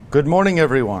Good morning,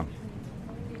 everyone.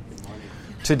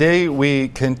 Today we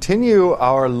continue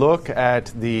our look at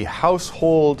the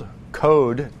household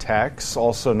code text,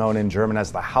 also known in German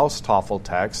as the Haustafel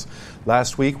text.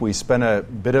 Last week we spent a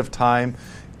bit of time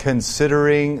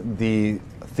considering the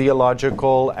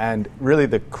theological and really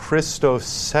the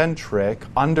Christocentric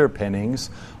underpinnings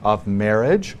of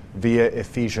marriage via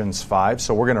Ephesians 5.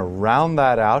 So we're going to round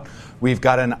that out. We've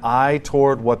got an eye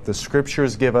toward what the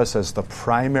Scriptures give us as the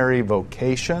primary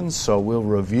vocations, so we'll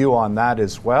review on that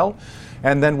as well.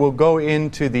 And then we'll go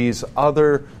into these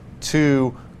other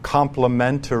two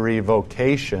complementary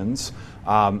vocations,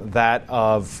 that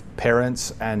of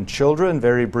parents and children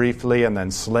very briefly, and then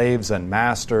slaves and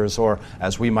masters, or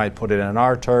as we might put it in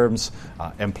our terms,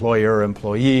 employer,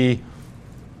 employee,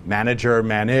 manager,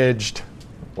 managed,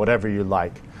 whatever you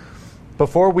like.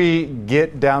 Before we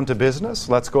get down to business,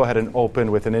 let's go ahead and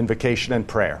open with an invocation and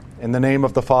prayer. In the name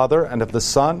of the Father, and of the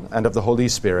Son, and of the Holy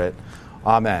Spirit.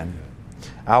 Amen.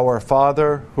 Our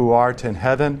Father, who art in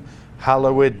heaven,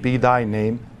 hallowed be thy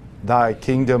name. Thy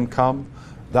kingdom come,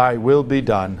 thy will be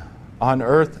done, on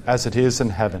earth as it is in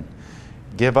heaven.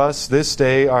 Give us this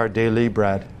day our daily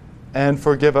bread, and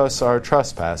forgive us our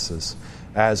trespasses,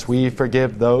 as we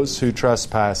forgive those who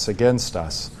trespass against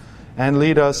us. And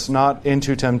lead us not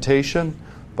into temptation,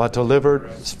 but deliver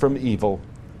us from evil.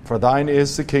 For thine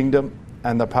is the kingdom,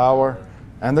 and the power,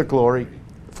 and the glory,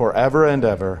 forever and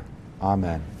ever.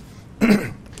 Amen.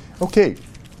 Okay,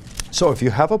 so if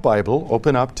you have a Bible,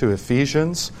 open up to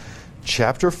Ephesians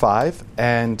chapter 5.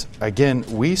 And again,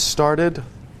 we started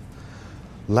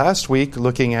last week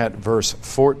looking at verse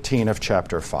 14 of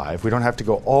chapter 5. We don't have to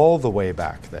go all the way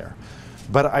back there.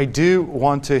 But I do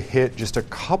want to hit just a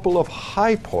couple of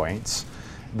high points.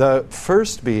 The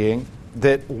first being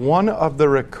that one of the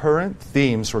recurrent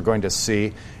themes we're going to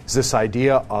see is this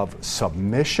idea of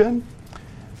submission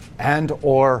and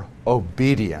or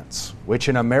obedience, which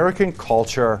in American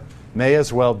culture may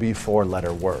as well be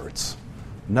four-letter words.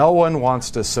 No one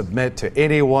wants to submit to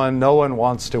anyone. No one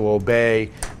wants to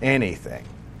obey anything,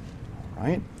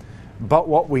 right? But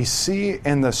what we see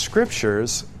in the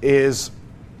Scriptures is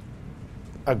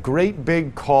a great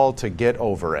big call to get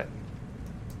over it.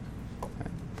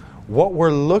 What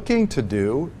we're looking to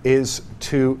do is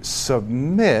to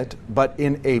submit, but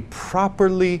in a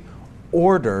properly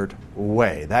ordered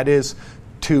way. That is,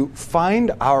 to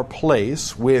find our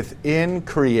place within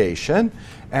creation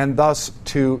and thus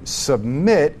to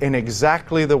submit in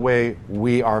exactly the way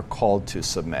we are called to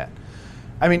submit.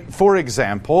 I mean, for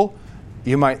example,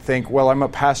 you might think, well, I'm a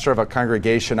pastor of a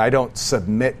congregation, I don't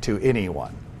submit to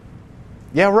anyone.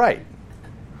 Yeah, right.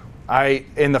 I,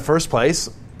 in the first place,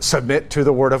 submit to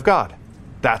the Word of God.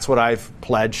 That's what I've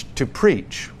pledged to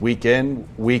preach, week in,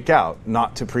 week out,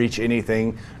 not to preach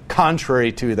anything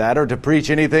contrary to that or to preach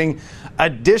anything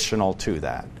additional to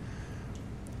that.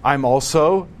 I'm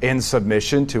also in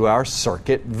submission to our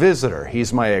circuit visitor.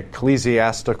 He's my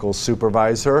ecclesiastical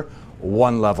supervisor,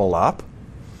 one level up.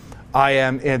 I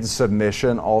am in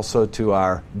submission also to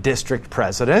our district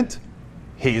president.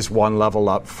 He's one level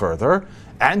up further.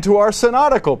 And to our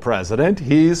synodical president,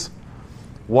 he's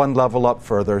one level up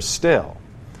further still.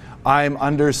 I'm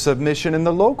under submission in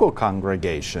the local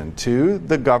congregation to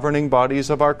the governing bodies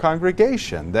of our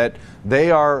congregation, that they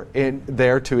are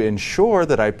there to ensure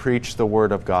that I preach the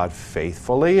Word of God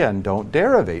faithfully and don't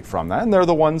derivate from that. And they're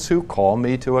the ones who call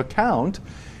me to account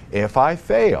if I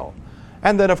fail.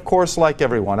 And then, of course, like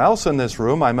everyone else in this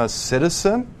room, I'm a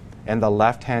citizen in the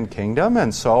left-hand kingdom,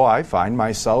 and so I find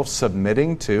myself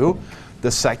submitting to the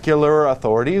secular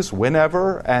authorities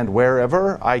whenever and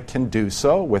wherever I can do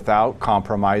so without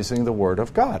compromising the Word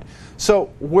of God.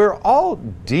 So we're all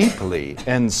deeply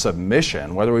in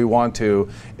submission, whether we want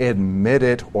to admit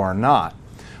it or not.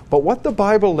 But what the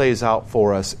Bible lays out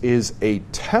for us is a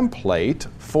template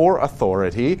for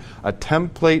authority, a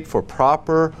template for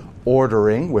proper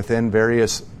ordering within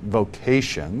various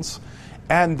vocations,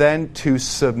 and then to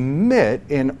submit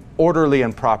in orderly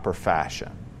and proper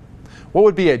fashion. What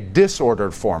would be a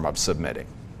disordered form of submitting?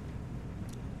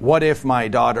 What if my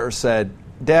daughter said,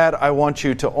 Dad, I want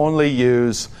you to only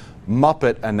use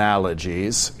Muppet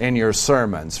analogies in your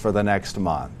sermons for the next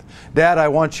month. Dad, I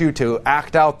want you to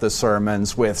act out the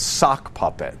sermons with sock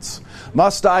puppets.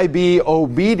 Must I be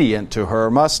obedient to her?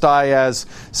 Must I, as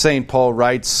St. Paul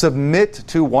writes, submit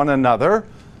to one another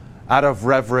out of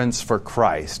reverence for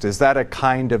Christ? Is that a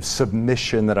kind of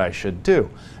submission that I should do?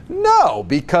 No,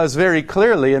 because very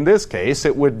clearly in this case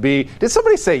it would be... Did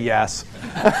somebody say yes?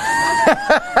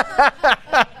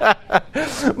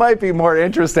 Might be more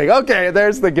interesting. Okay,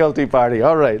 there's the guilty party.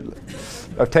 All right.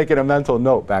 I've taken a mental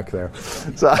note back there.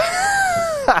 So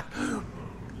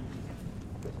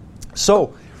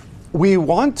So we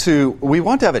want to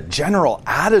have a general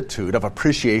attitude of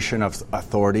appreciation of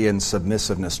authority and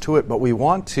submissiveness to it, but we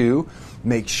want to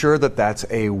make sure that that's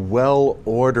a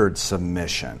well-ordered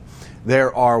submission.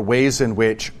 There are ways in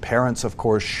which parents, of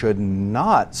course, should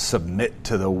not submit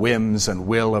to the whims and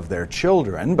will of their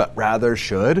children, but rather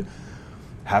should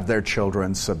have their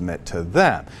children submit to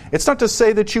them. It's not to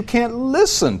say that you can't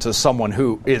listen to someone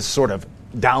who is sort of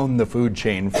down the food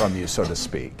chain from you, so to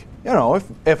speak. You know,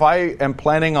 if I am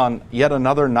planning on yet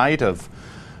another night of,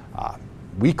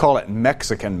 we call it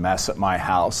Mexican mess at my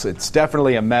house. It's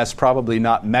definitely a mess, probably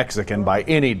not Mexican by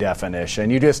any definition.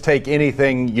 You just take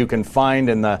anything you can find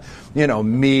in the,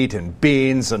 meat and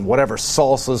beans and whatever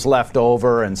salsa's left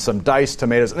over and some diced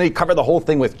tomatoes, and then you cover the whole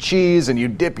thing with cheese and you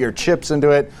dip your chips into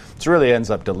it. It really ends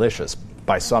up delicious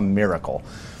by some miracle.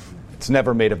 It's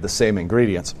never made of the same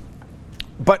ingredients.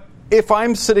 But if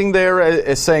I'm sitting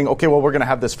there saying, okay, well, we're going to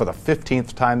have this for the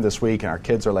 15th time this week, and our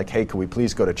kids are like, hey, could we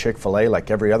please go to Chick-fil-A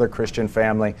like every other Christian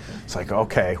family? It's like,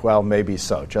 okay, well, maybe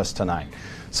so, just tonight.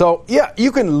 So, yeah,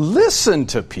 you can listen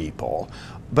to people,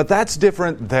 but that's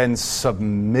different than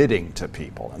submitting to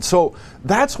people. And so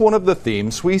that's one of the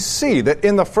themes we see, that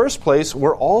in the first place,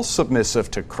 we're all submissive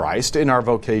to Christ in our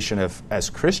vocation as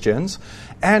Christians,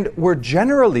 and we're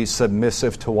generally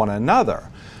submissive to one another.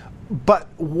 But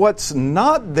what's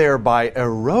not thereby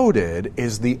eroded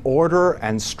is the order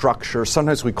and structure,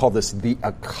 sometimes we call this the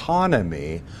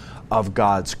economy of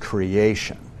God's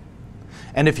creation.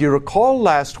 And if you recall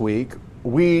last week,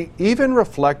 we even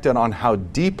reflected on how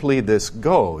deeply this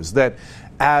goes, that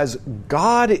as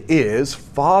God is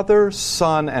Father,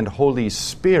 Son, and Holy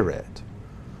Spirit,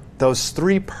 those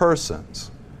three persons,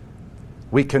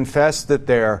 we confess that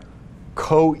they're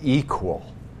co-equal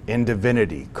in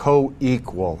divinity,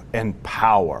 co-equal in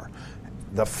power.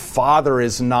 The Father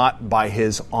is not by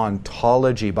his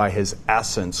ontology, by his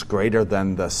essence, greater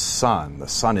than the Son. The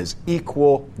Son is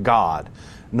equal God,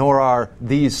 nor are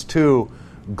these two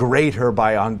greater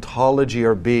by ontology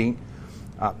or being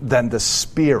than the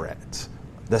Spirit.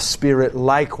 The Spirit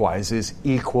likewise is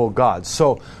equal God.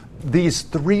 So these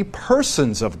three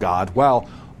persons of God, while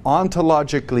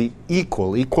ontologically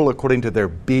equal according to their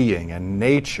being and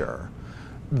nature,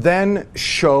 then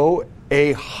show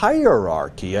a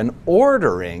hierarchy, an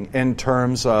ordering in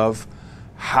terms of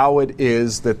how it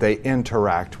is that they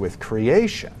interact with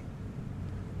creation.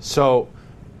 So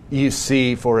you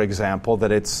see, for example,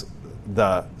 that it's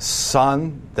the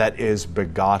Son that is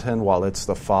begotten while it's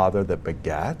the Father that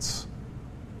begets.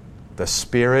 The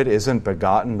Spirit isn't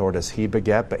begotten, nor does he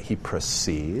beget, but he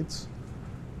proceeds.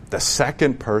 The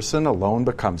second person alone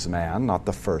becomes man, not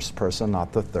the first person,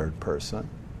 not the third person.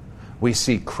 We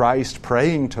see Christ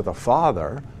praying to the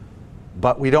Father,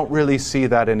 but we don't really see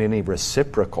that in any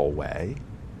reciprocal way.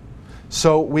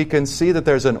 So we can see that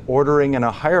there's an ordering and a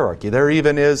hierarchy. There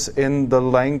even is in the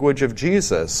language of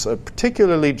Jesus.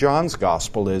 Particularly John's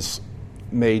Gospel is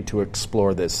made to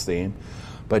explore this theme.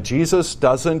 But Jesus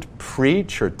doesn't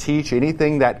preach or teach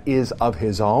anything that is of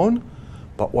his own,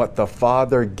 but what the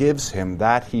Father gives him,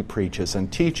 that he preaches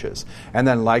and teaches. And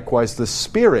then likewise the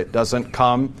Spirit doesn't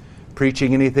come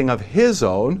preaching anything of his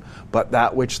own, but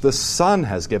that which the Son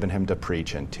has given him to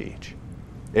preach and teach.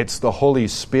 It's the Holy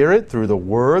Spirit through the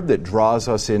Word that draws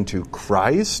us into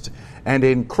Christ, and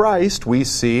in Christ we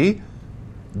see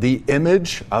the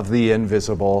image of the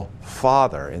invisible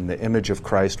Father. In the image of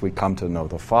Christ we come to know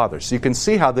the Father. So you can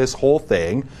see how this whole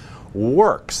thing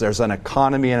works. There's an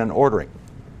economy and an ordering.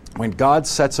 When God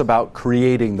sets about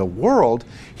creating the world,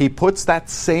 he puts that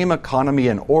same economy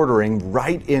and ordering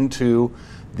right into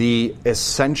the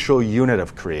essential unit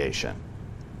of creation.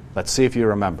 Let's see if you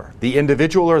remember. The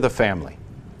individual or the family?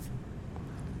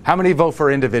 How many vote for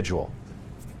individual?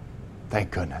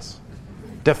 Thank goodness.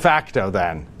 De facto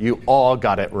then, you all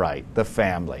got it right, the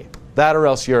family. That or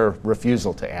else your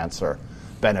refusal to answer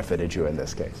benefited you in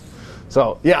this case.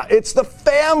 So yeah, it's the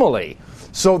family.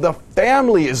 So the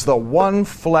family is the one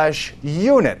flesh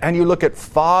unit. And you look at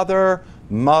father,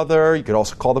 mother, you could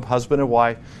also call them husband and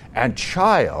wife, and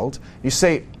child. You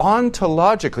say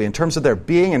ontologically, in terms of their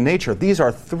being and nature, these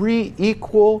are three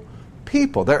equal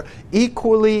people. They're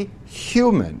equally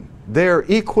human. They're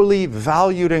equally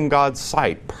valued in God's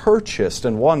sight, purchased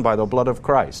and won by the blood of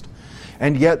Christ.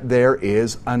 And yet there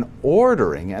is an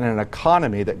ordering and an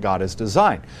economy that God has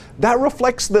designed. That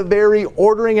reflects the very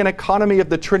ordering and economy of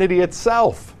the Trinity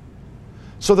itself.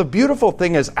 So the beautiful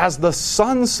thing is, as the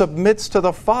Son submits to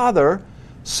the Father,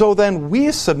 so then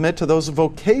we submit to those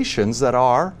vocations that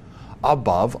are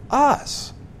above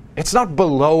us. It's not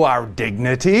below our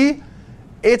dignity.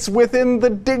 It's within the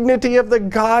dignity of the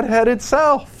Godhead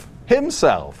itself,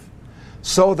 himself.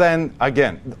 So then,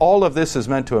 again, all of this is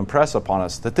meant to impress upon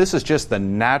us that this is just the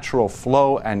natural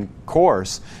flow and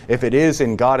course. If it is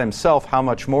in God himself, how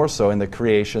much more so in the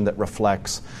creation that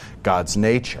reflects God's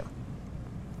nature.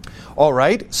 All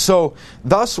right, so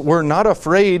thus we're not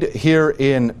afraid here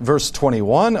in verse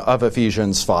 21 of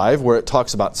Ephesians 5, where it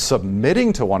talks about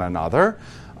submitting to one another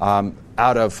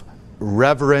out of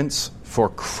reverence for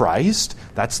Christ.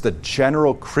 That's the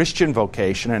general Christian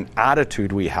vocation and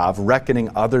attitude we have, reckoning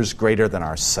others greater than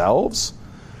ourselves.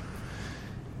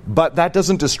 But that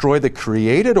doesn't destroy the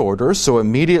created order. So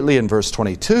immediately in verse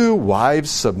 22,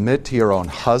 wives, submit to your own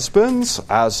husbands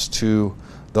as to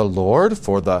the Lord,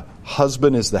 for the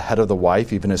husband is the head of the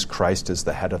wife, even as Christ is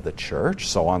the head of the church,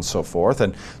 so on and so forth.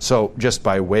 And so just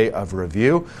by way of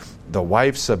review, the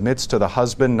wife submits to the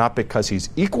husband not because he's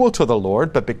equal to the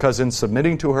Lord, but because in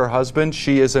submitting to her husband,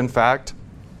 she is in fact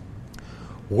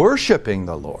worshiping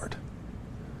the Lord.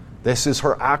 This is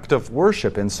her act of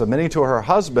worship in submitting to her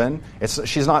husband.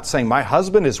 She's not saying, my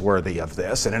husband is worthy of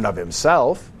this in and of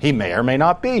himself. He may or may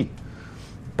not be.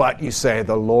 But you say,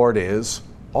 the Lord is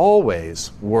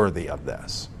always worthy of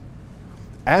this.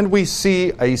 And we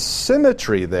see a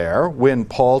symmetry there when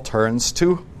Paul turns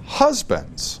to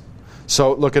husbands.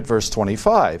 So look at verse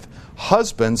 25.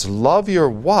 Husbands, love your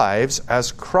wives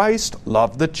as Christ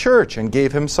loved the church and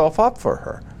gave himself up for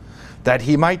her, that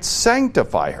he might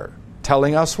sanctify her.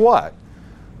 Telling us what?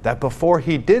 That before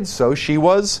he did so, she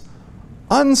was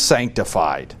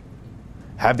unsanctified,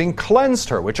 having cleansed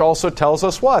her, which also tells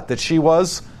us what? That she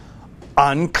was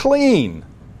unclean.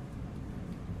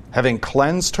 Having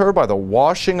cleansed her by the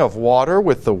washing of water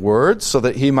with the word, so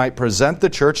that he might present the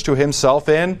church to himself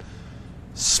in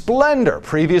splendor.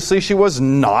 Previously she was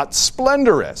not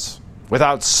splendorous,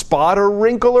 without spot or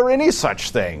wrinkle or any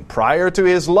such thing. Prior to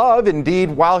his love, indeed,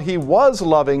 while he was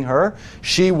loving her,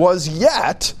 she was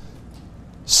yet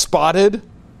spotted,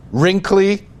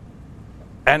 wrinkly,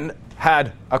 and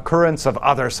had occurrence of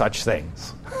other such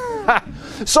things.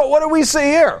 So what do we see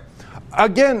here?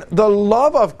 Again, the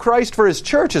love of Christ for his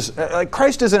church is,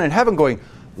 Christ isn't in heaven going,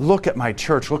 look at my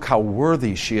church, look how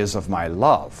worthy she is of my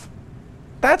love.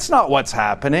 That's not what's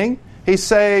happening. He's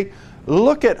saying,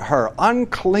 look at her,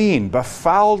 unclean,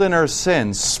 befouled in her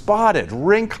sins, spotted,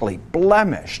 wrinkly,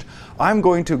 blemished. I'm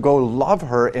going to go love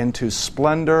her into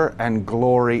splendor and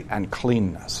glory and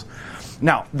cleanness.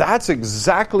 Now, that's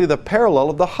exactly the parallel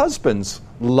of the husband's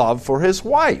love for his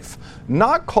wife.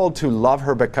 Not called to love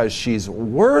her because she's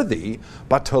worthy,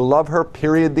 but to love her,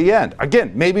 period, the end.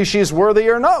 Again, maybe she's worthy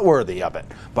or not worthy of it,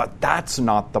 but that's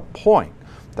not the point.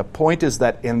 The point is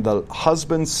that in the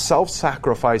husband's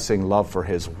self-sacrificing love for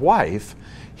his wife,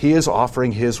 he is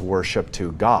offering his worship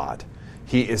to God.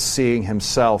 He is seeing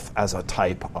himself as a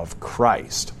type of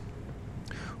Christ,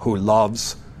 who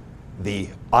loves the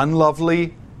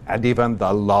unlovely and even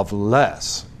the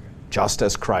loveless. Just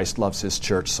as Christ loves his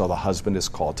church, so the husband is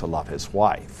called to love his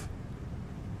wife.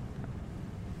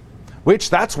 Which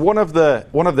that's one of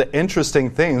the interesting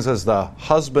things, as the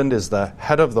husband is the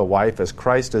head of the wife, as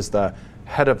Christ is the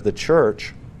head of the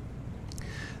church.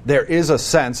 There is a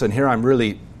sense, and here I'm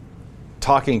really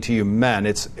talking to you men,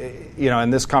 it's, in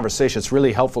this conversation, it's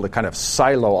really helpful to kind of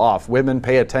silo off. Women,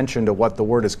 pay attention to what the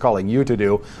Word is calling you to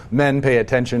do. Men, pay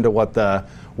attention to what the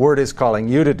Word is calling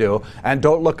you to do. And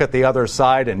don't look at the other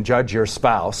side and judge your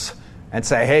spouse and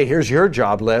say, hey, here's your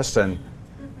job list, and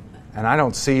I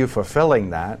don't see you fulfilling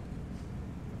that.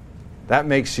 That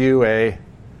makes you a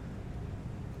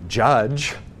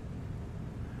judge.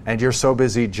 And you're so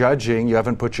busy judging, you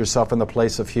haven't put yourself in the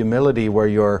place of humility where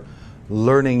you're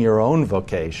learning your own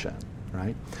vocation,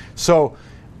 right? So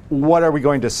what are we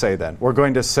going to say then? We're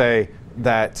going to say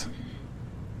that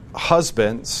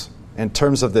husbands, in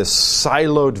terms of this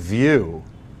siloed view,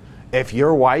 if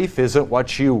your wife isn't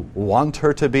what you want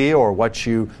her to be or what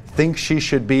you think she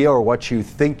should be or what you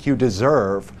think you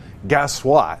deserve, guess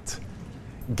what?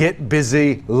 Get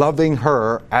busy loving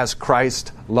her as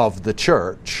Christ loved the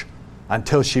church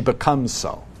until she becomes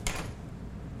so.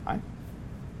 Right?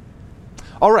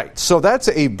 All right, so that's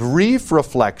a brief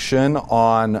reflection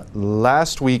on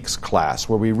last week's class,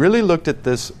 where we really looked at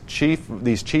these chief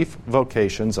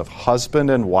vocations of husband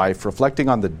and wife, reflecting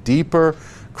on the deeper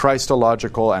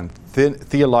Christological and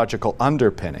theological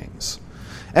underpinnings.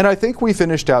 And I think we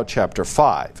finished out chapter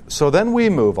 5. So then we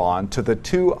move on to the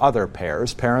two other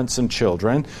pairs, parents and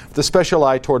children, with a special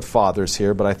eye toward fathers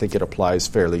here, but I think it applies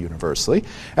fairly universally.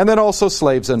 And then also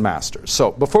slaves and masters.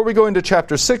 So before we go into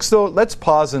chapter 6, though, let's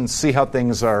pause and see how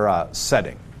things are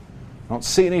setting. I don't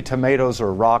see any tomatoes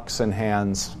or rocks in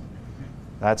hands.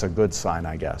 That's a good sign,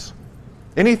 I guess.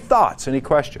 Any thoughts? Any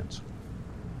questions?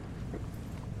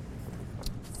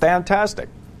 Fantastic.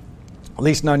 At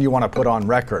least none you want to put on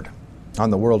record on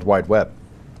the World Wide Web.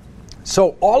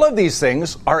 So all of these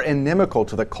things are inimical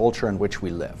to the culture in which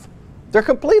we live. They're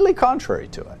completely contrary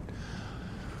to it.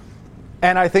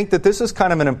 And I think that this is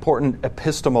kind of an important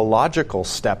epistemological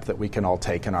step that we can all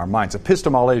take in our minds.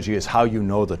 Epistemology is how you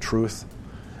know the truth.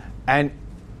 And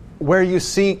where you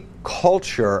see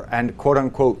culture and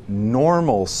quote-unquote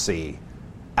normalcy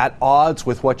at odds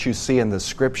with what you see in the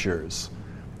Scriptures,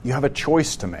 you have a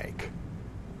choice to make.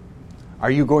 Are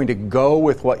you going to go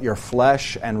with what your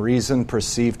flesh and reason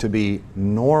perceive to be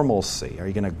normalcy? Are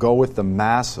you going to go with the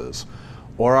masses?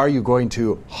 Or are you going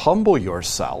to humble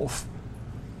yourself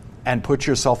and put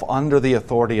yourself under the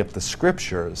authority of the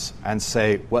Scriptures and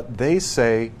say, what they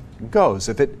say goes?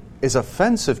 If it is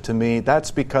offensive to me, that's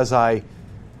because I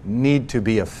need to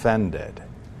be offended.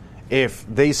 If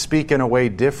they speak in a way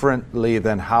differently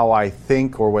than how I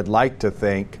think or would like to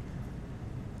think,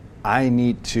 I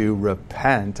need to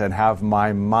repent and have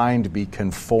my mind be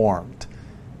conformed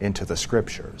into the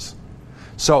Scriptures.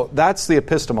 So that's the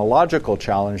epistemological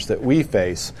challenge that we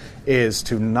face, is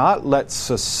to not let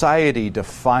society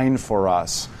define for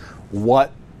us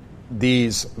what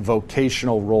these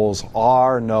vocational roles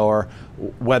are, nor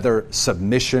whether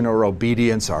submission or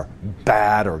obedience are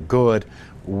bad or good.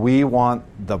 We want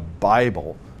the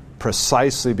Bible,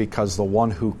 precisely because the one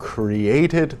who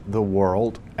created the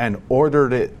world and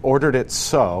ordered it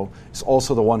so is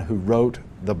also the one who wrote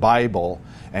the Bible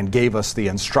and gave us the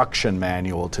instruction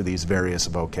manual to these various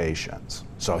vocations.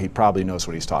 So he probably knows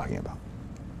what he's talking about.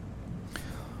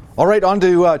 All right, on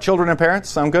to children and parents.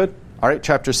 Sound good? All right,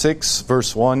 chapter 6,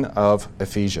 verse 1 of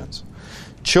Ephesians.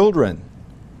 Children,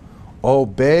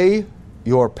 obey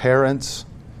your parents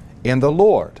in the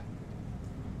Lord.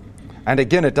 And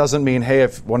again, it doesn't mean, hey,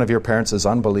 if one of your parents is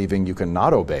unbelieving, you can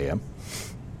not obey him.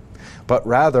 But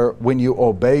rather, when you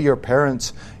obey your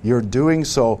parents, you're doing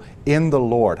so in the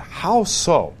Lord. How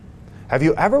so? Have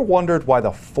you ever wondered why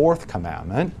the fourth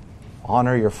commandment,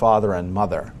 honor your father and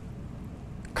mother,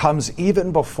 comes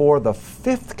even before the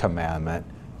fifth commandment,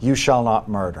 you shall not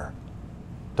murder?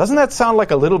 Doesn't that sound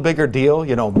like a little bigger deal,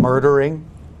 murdering?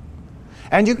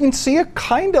 And you can see a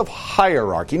kind of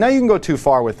hierarchy. Now, you can go too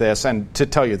far with this, and to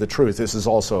tell you the truth, this is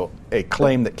also a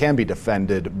claim that can be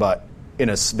defended, but in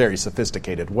a very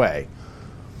sophisticated way.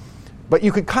 But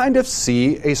you could kind of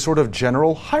see a sort of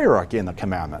general hierarchy in the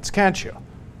commandments, can't you?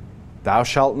 Thou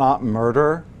shalt not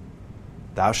murder,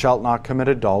 thou shalt not commit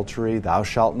adultery, thou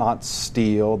shalt not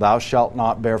steal, thou shalt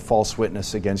not bear false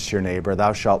witness against your neighbor,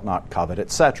 thou shalt not covet,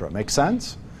 etc. Make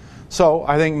sense? So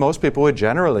I think most people would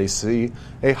generally see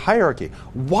a hierarchy.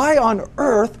 Why on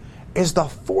earth is the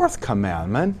fourth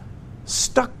commandment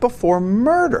stuck before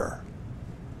murder?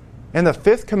 In the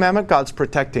fifth commandment, God's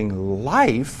protecting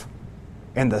life.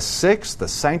 In the sixth, the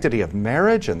sanctity of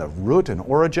marriage and the root and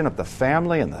origin of the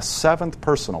family. And the seventh,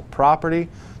 personal property.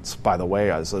 It's, by the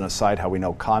way, as an aside, how we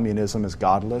know communism is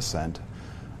godless and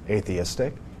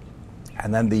atheistic.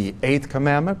 And then the eighth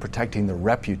commandment, protecting the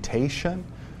reputation.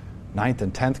 Ninth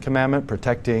and 10th commandment,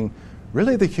 protecting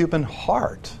really the human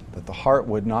heart, that the heart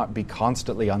would not be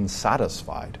constantly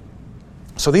unsatisfied.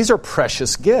 So these are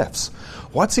precious gifts.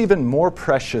 What's even more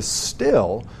precious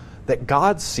still, that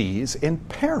God sees in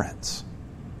parents.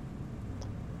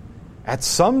 At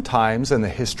some times in the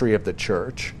history of the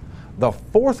church, the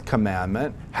fourth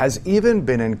commandment has even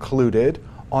been included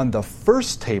on the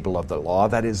first table of the law,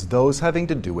 that is, those having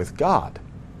to do with God.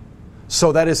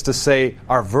 So that is to say,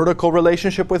 our vertical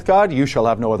relationship with God, you shall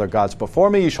have no other gods before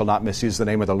me, you shall not misuse the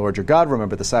name of the Lord your God,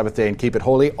 remember the Sabbath day and keep it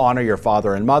holy, honor your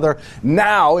father and mother.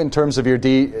 Now, in terms of your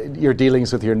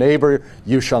dealings with your neighbor,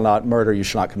 you shall not murder, you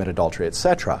shall not commit adultery,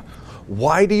 etc.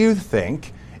 Why do you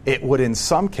think it would in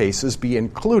some cases be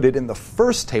included in the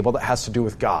first table that has to do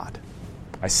with God?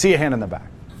 I see a hand in the back.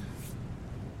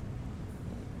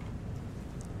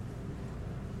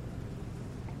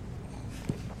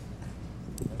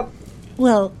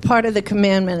 Well, part of the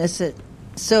commandment is that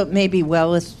so it may be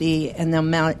well with thee, and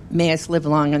thou mayest live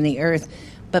long on the earth.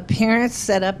 But parents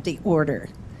set up the order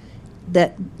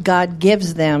that God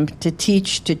gives them to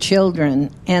teach to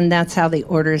children, and that's how the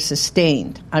order is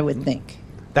sustained, I would think.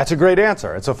 That's a great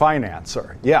answer. It's a fine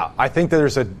answer. Yeah, I think that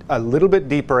there's a little bit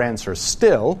deeper answer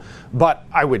still, but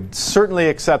I would certainly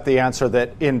accept the answer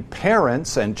that in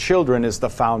parents and children is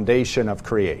the foundation of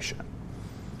creation.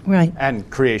 Right. And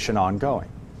creation ongoing.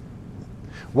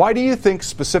 Why do you think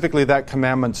specifically that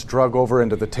commandment's drug over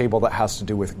into the table that has to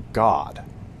do with God?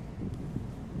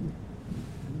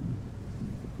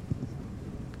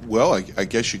 Well, I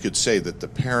guess you could say that the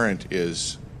parent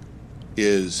is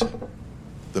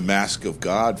the mask of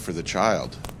God for the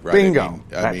child. Right? Bingo.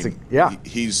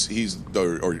 He's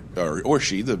or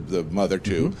she, the mother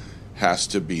too, has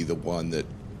to be the one that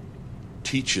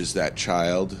teaches that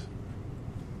child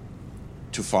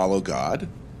to follow God,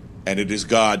 and it is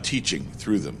God teaching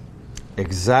through them.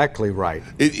 Exactly right.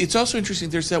 It's also interesting.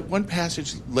 There's that one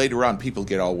passage later on, people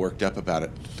get all worked up about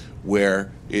it,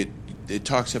 where it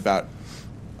talks about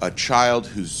a child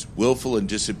who's willful and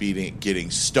disobedient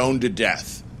getting stoned to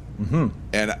death. Mm-hmm.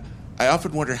 And I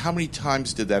often wonder, how many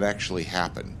times did that actually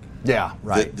happen? Yeah,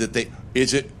 right.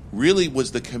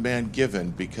 Was the command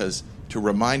given because to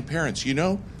remind parents,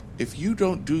 if you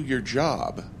don't do your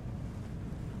job,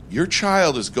 your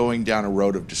child is going down a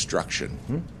road of destruction.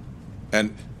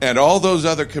 Mm-hmm. And all those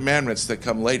other commandments that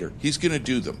come later, he's going to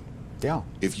do them. Yeah.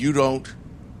 If you don't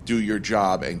do your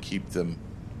job and keep them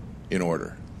in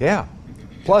order. Yeah.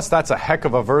 Plus, that's a heck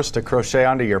of a verse to crochet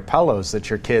onto your pillows that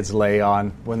your kids lay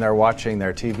on when they're watching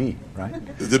their TV,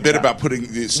 right? The bit about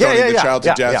stoning the child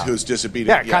to death who's disobedient.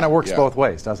 Yeah, it kind of works both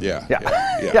ways, doesn't it?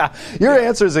 Yeah. Your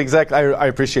answer is exactly, I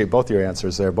appreciate both your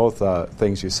answers there, both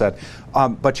things you said.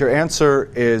 But your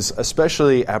answer is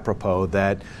especially apropos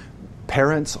that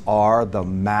parents are the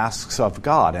masks of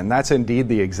God, and that's indeed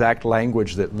the exact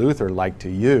language that Luther liked to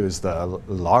use, the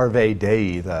larvae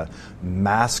Dei, the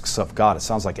masks of God. It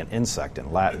sounds like an insect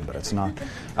in Latin, but it's not.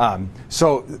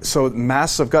 So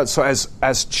masks of God. So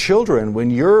as children,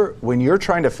 when you're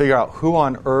trying to figure out who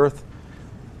on earth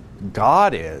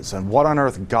God is and what on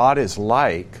earth God is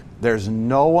like, there's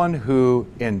no one who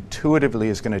intuitively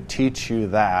is going to teach you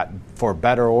that, for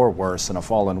better or worse in a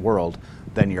fallen world,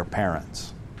 than your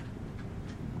parents.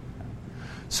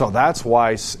 So that's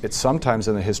why it's sometimes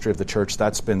in the history of the church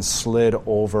that's been slid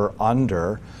over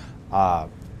under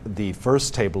the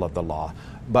first table of the law.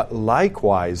 But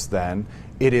likewise then,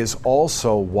 it is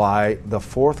also why the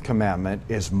fourth commandment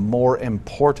is more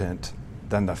important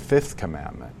than the fifth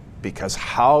commandment. Because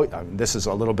this is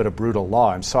a little bit of brutal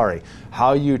law, I'm sorry.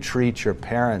 How you treat your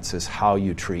parents is how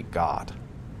you treat God.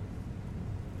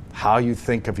 How you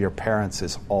think of your parents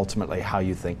is ultimately how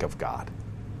you think of God.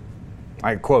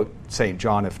 I quote St.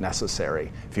 John if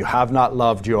necessary. If you have not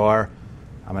loved your,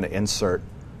 I'm going to insert,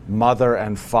 mother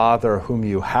and father whom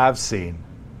you have seen,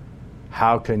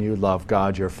 how can you love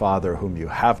God your Father whom you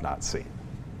have not seen?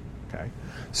 Okay,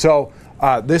 so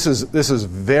this is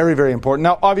very, very important.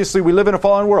 Now, obviously, we live in a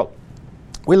fallen world.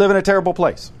 We live in a terrible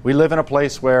place. We live in a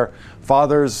place where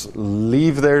fathers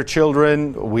leave their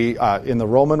children. In the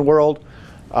Roman world,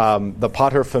 the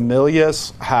pater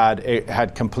familias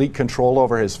had complete control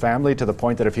over his family, to the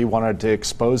point that if he wanted to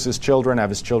expose his children, have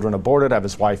his children aborted, have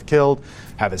his wife killed,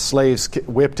 have his slaves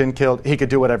whipped and killed, he could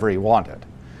do whatever he wanted.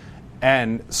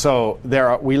 And so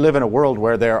we live in a world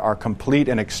where there are complete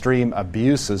and extreme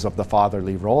abuses of the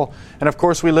fatherly role. And of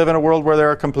course, we live in a world where there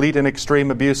are complete and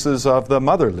extreme abuses of the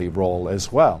motherly role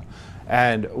as well.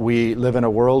 And we live in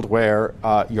a world where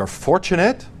you're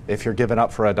fortunate if you're given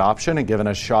up for adoption and given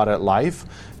a shot at life,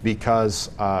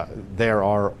 because there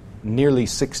are nearly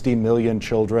 60 million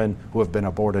children who have been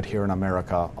aborted here in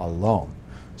America alone.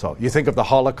 So you think of the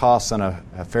Holocaust and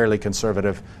a fairly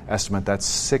conservative estimate, that's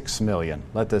 6 million.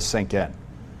 Let this sink in.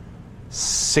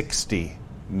 60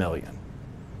 million.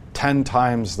 10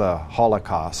 times the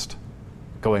Holocaust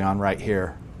going on right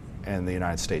here in the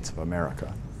United States of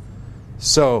America.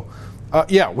 So,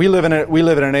 we live in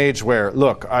an age where,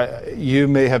 look, you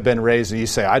may have been raised and you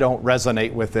say, I don't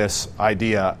resonate with this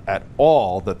idea at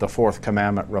all that the fourth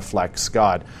commandment reflects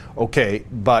God. Okay,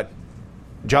 but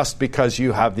just because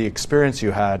you have the experience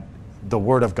you had, the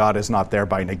Word of God is not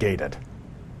thereby negated.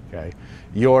 Okay?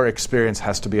 Your experience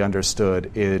has to be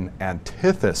understood in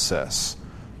antithesis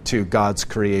to God's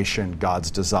creation,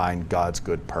 God's design, God's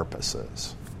good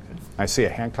purposes. I see a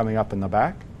hand coming up in the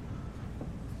back.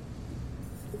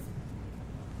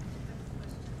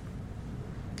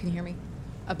 Can you hear me?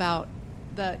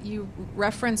 You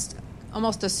referenced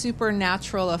almost a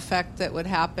supernatural effect that would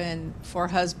happen for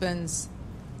husbands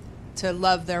to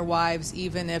love their wives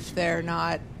even if they're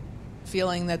not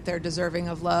feeling that they're deserving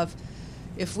of love.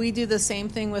 If we do the same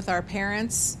thing with our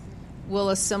parents, will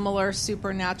a similar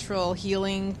supernatural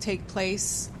healing take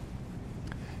place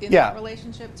in that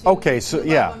relationship too? Okay, so love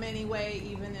them anyway,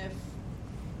 even if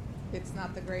it's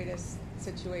not the greatest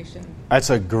situation. That's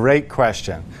a great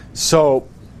question. So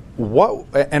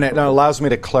and it allows me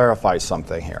to clarify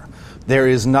something here. There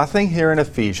is nothing here in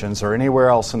Ephesians or anywhere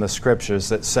else in the Scriptures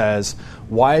that says,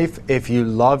 wife, if you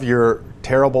love your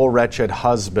terrible, wretched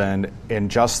husband in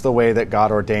just the way that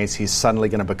God ordains, he's suddenly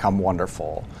going to become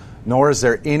wonderful. nor is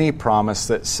there any promise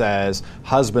that says,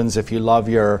 husbands, if you love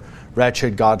your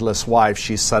wretched, godless wife,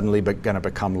 she's suddenly going to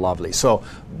become lovely. So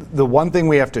the one thing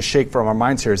we have to shake from our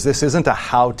minds here is this isn't a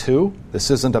how-to. This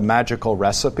isn't a magical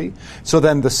recipe. So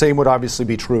then the same would obviously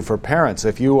be true for parents.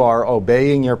 If you are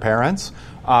obeying your parents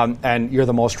and you're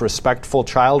the most respectful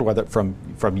child, whether from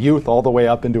youth all the way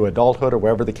up into adulthood or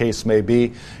wherever the case may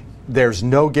be, there's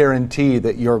no guarantee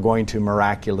that you're going to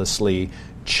miraculously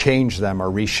change them or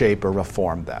reshape or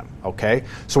reform them, okay?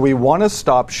 So we want to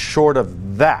stop short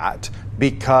of that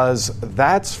because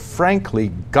that's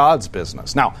frankly God's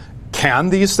business. Now, can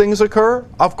these things occur?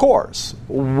 Of course.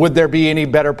 Would there be any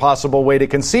better possible way to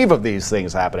conceive of these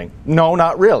things happening? No,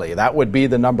 not really. That would be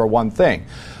the number one thing.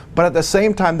 But at the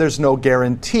same time, there's no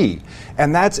guarantee.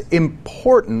 And that's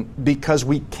important because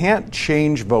we can't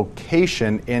change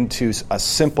vocation into a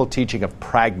simple teaching of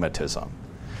pragmatism.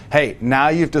 Hey, now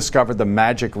you've discovered the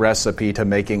magic recipe to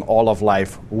making all of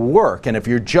life work. And if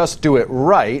you just do it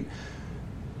right,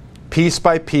 piece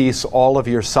by piece, all of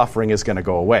your suffering is going to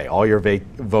go away. All your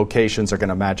vocations are going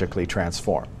to magically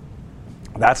transform.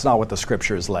 That's not what the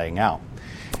Scripture is laying out.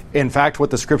 In fact, what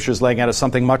the Scripture is laying out is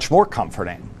something much more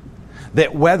comforting.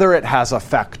 That whether it has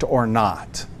effect or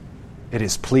not, it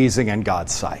is pleasing in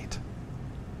God's sight.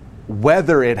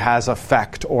 Whether it has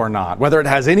effect or not, whether it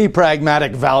has any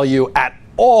pragmatic value at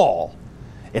all,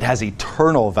 it has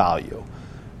eternal value.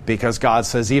 Because God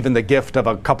says even the gift of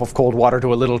a cup of cold water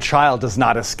to a little child does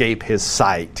not escape His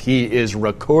sight. He is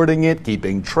recording it,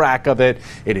 keeping track of it.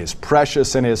 It is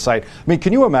precious in His sight. I mean,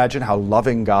 can you imagine how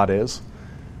loving God is?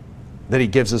 That He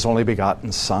gives His only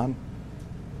begotten Son?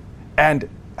 And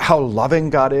how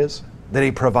loving God is that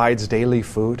He provides daily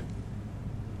food,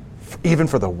 even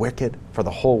for the wicked, for the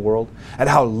whole world. And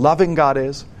how loving God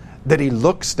is that He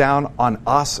looks down on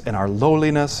us in our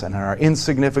lowliness and in our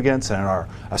insignificance and in our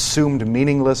assumed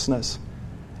meaninglessness.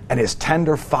 And His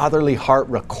tender fatherly heart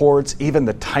records even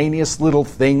the tiniest little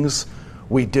things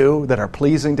we do that are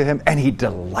pleasing to Him. And He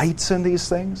delights in these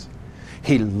things.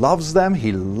 He loves them.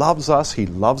 He loves us. He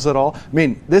loves it all. I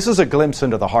mean, this is a glimpse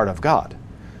into the heart of God.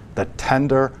 The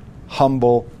tender,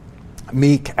 humble,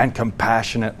 meek, and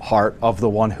compassionate heart of the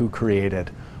one who created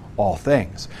all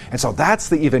things. And so that's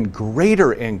the even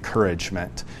greater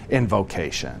encouragement in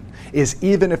vocation, is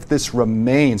even if this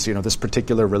remains, this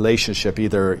particular relationship,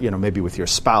 either, maybe with your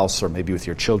spouse or maybe with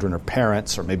your children or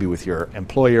parents or maybe with your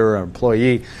employer or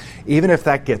employee, even if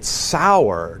that gets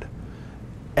soured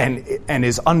and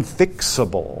is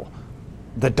unfixable,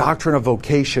 the doctrine of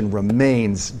vocation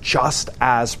remains just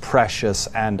as precious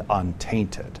and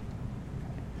untainted.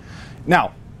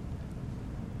 Now,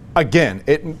 again,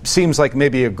 it seems like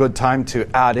maybe a good time to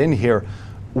add in here,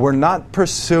 we're not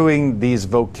pursuing these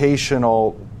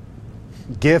vocational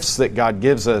gifts that God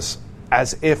gives us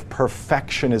as if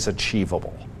perfection is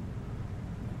achievable.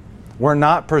 We're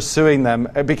not pursuing them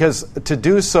because to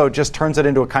do so just turns it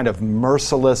into a kind of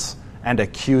merciless and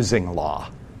accusing law.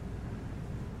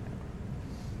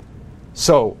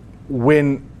 So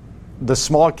when the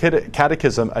small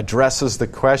catechism addresses the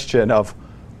question of,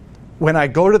 when I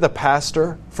go to the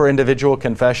pastor for individual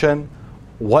confession,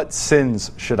 what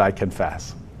sins should I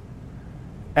confess?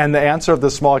 And the answer of the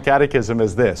small catechism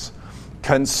is this: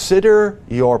 consider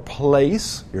your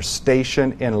place, your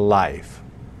station in life.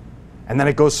 And then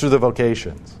it goes through the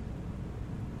vocations.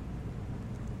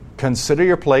 Consider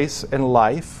your place in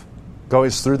life,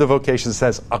 goes through the vocations,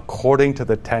 says, according to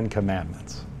the 10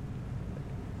 Commandments.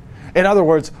 In other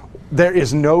words, there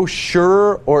is no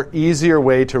surer or easier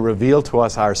way to reveal to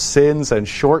us our sins and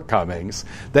shortcomings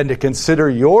than to consider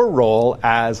your role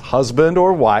as husband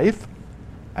or wife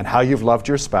and how you've loved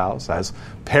your spouse, as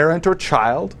parent or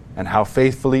child and how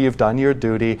faithfully you've done your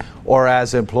duty, or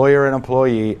as employer and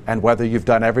employee and whether you've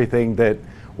done everything that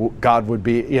God would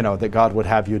be, that God would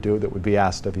have you do, that would be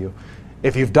asked of you.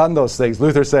 If you've done those things,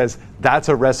 Luther says that's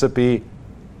a recipe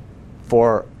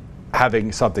for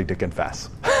having something to confess.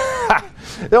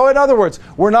 No, in other words,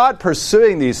 we're not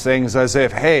pursuing these things as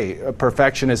if, hey,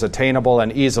 perfection is attainable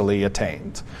and easily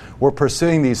attained. We're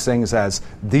pursuing these things as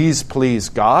these please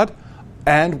God,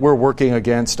 and we're working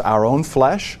against our own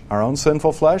flesh, our own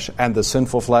sinful flesh, and the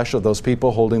sinful flesh of those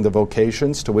people holding the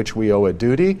vocations to which we owe a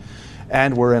duty.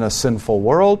 And we're in a sinful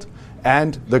world,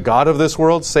 and the God of this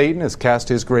world, Satan, has cast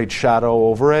his great shadow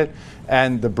over it.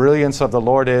 And the brilliance of the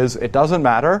Lord is, it doesn't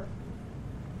matter.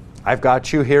 I've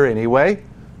got you here anyway.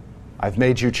 I've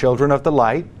made you children of the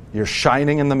light. You're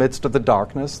shining in the midst of the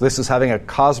darkness. This is having a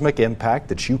cosmic impact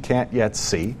that you can't yet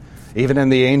see, even in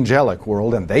the angelic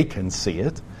world, and they can see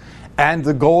it. And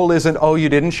the goal isn't, oh, you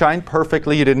didn't shine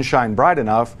perfectly, you didn't shine bright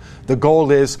enough. The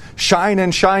goal is shine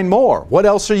and shine more. What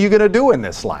else are you going to do in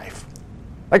this life?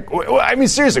 Like, I mean,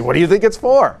 seriously, what do you think it's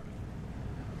for?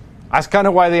 That's kind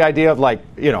of why the idea of like,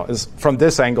 is from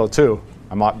this angle too.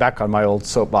 I'm back on my old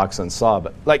soapbox and saw,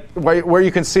 but like where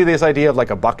you can see this idea of like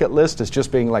a bucket list is just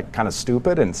being like kind of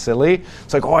stupid and silly.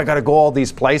 It's like, I got to go all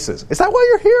these places. Is that why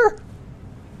you're here?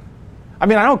 I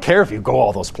mean, I don't care if you go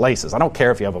all those places. I don't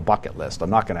care if you have a bucket list. I'm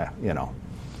not going to,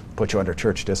 put you under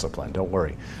church discipline. Don't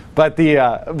worry. But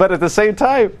but at the same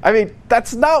time, I mean,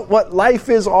 that's not what life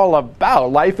is all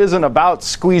about. Life isn't about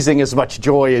squeezing as much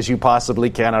joy as you possibly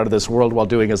can out of this world while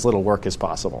doing as little work as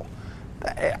possible.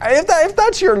 If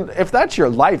that's your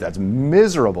life, that's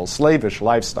miserable, slavish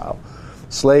lifestyle.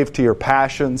 Slave to your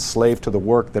passions, slave to the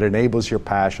work that enables your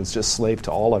passions, just slave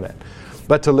to all of it.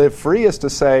 But to live free is to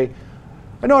say,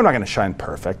 I know I'm not going to shine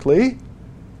perfectly,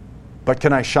 but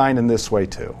can I shine in this way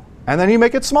too? And then you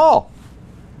make it small.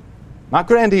 Not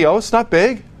grandiose, not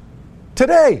big.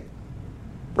 Today,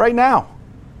 right now,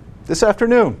 this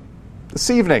afternoon, this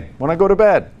evening, when I go to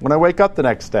bed, when I wake up the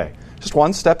next day. Just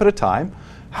one step at a time.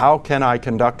 How can I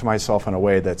conduct myself in a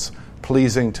way that's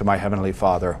pleasing to my Heavenly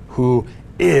Father, who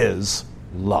is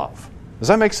love? Does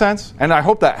that make sense? And I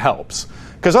hope that helps.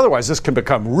 Because otherwise this can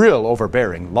become real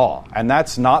overbearing law. And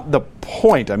that's not the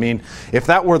point. I mean, if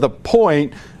that were the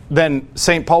point, then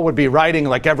St. Paul would be writing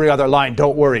like every other line,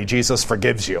 don't worry, Jesus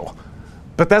forgives you.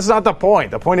 But that's not the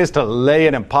point. The point is to lay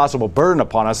an impossible burden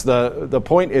upon us. The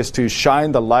point is to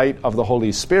shine the light of the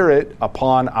Holy Spirit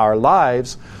upon our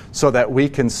lives so that we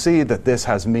can see that this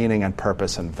has meaning and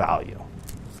purpose and value.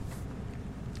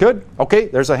 Good? Okay,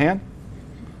 there's a hand.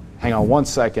 Hang on one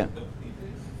second.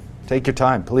 Take your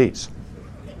time, please.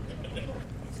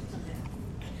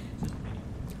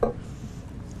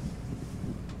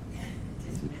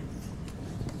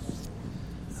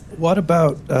 What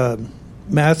about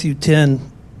Matthew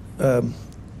 10,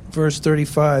 verse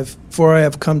 35? For I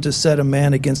have come to set a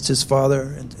man against his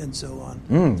father, and so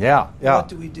on. Yeah. What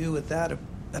do we do with that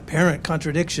apparent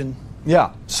contradiction?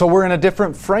 Yeah, so we're in a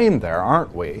different frame there,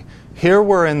 aren't we? Here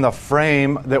we're in the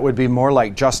frame that would be more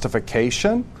like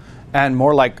justification and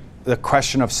more like the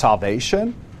question of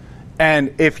salvation.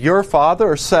 And if your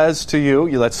father says to you,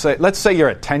 let's say you're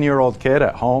a 10-year-old kid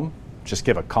at home, just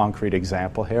give a concrete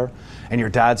example here, and your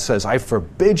dad says, I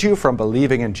forbid you from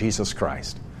believing in Jesus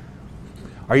Christ.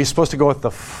 Are you supposed to go with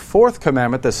the fourth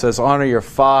commandment that says honor your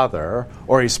father,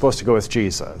 or are you supposed to go with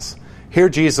Jesus? Here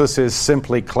Jesus is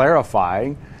simply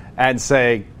clarifying and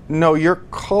saying, no, your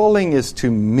calling is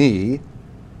to me.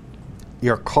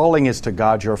 Your calling is to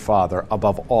God your Father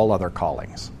above all other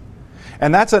callings.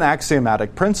 And that's an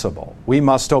axiomatic principle. We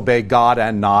must obey God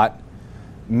and not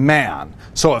man.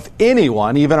 So if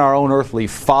anyone, even our own earthly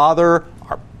father,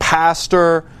 our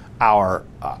pastor, our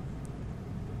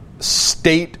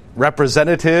state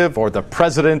representative or the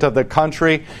president of the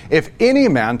country, if any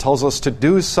man tells us to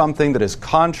do something that is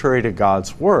contrary to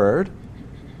God's word,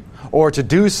 or to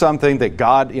do something that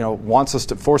God,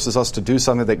 forces us to do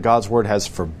something that God's word has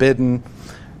forbidden,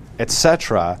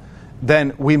 etc.,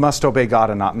 then we must obey God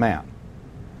and not man.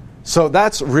 So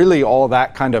that's really all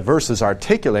that kind of verse is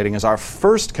articulating, is our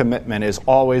first commitment is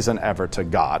always and ever to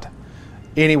God.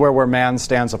 Anywhere where man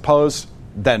stands opposed,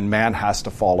 then man has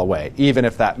to fall away, even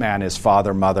if that man is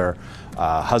father, mother,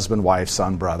 husband, wife,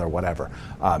 son, brother, whatever.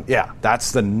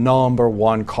 That's the number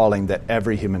one calling that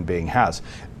every human being has.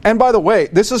 And by the way,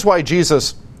 this is why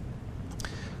Jesus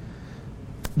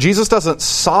doesn't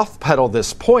soft pedal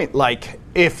this point. Like,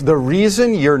 if the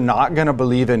reason you're not going to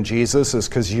believe in Jesus is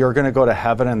because you're going to go to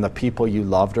heaven and the people you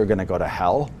loved are going to go to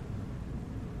hell,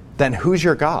 then who's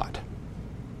your God?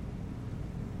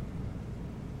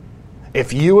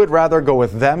 If you would rather go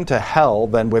with them to hell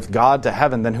than with God to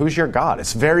heaven, then who's your God?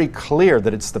 It's very clear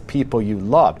that it's the people you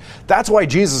loved. That's why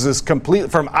Jesus is complete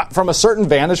from a certain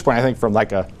vantage point, I think from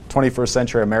like a 21st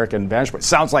century American vantage point,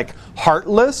 sounds like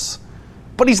heartless,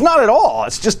 but he's not at all.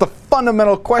 It's just the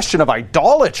fundamental question of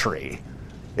idolatry.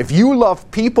 If you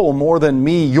love people more than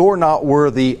me, you're not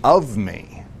worthy of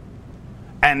me.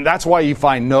 And that's why you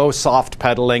find no soft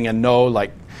pedaling and no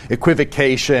like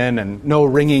equivocation and no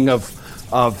wringing of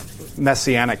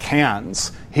messianic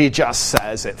hands. He just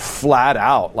says it flat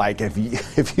out, like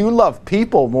if you love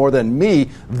people more than me,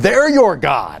 they're your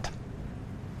God.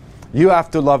 You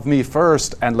have to love me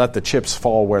first and let the chips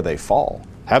fall where they fall.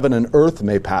 Heaven and earth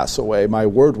may pass away. My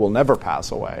word will never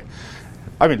pass away.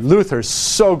 I mean, Luther's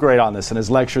so great on this in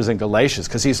his lectures in Galatians,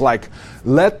 because he's like,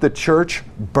 let the church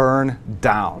burn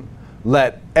down.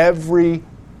 Let every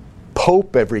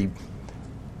pope, every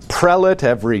prelate,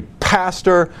 every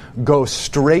pastor go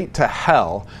straight to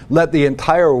hell. Let the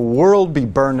entire world be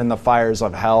burned in the fires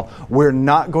of hell. We're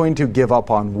not going to give up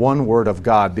on one word of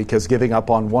God, because giving up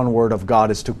on one word of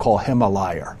God is to call him a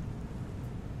liar.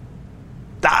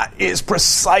 is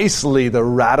precisely the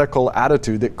radical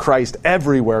attitude that Christ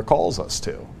everywhere calls us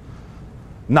to.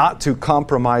 Not to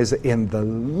compromise in the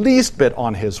least bit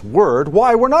on his word.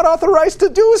 Why? We're not authorized to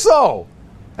do so.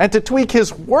 And to tweak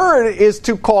his word is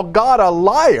to call God a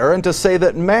liar and to say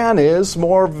that man is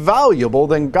more valuable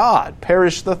than God.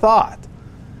 Perish the thought.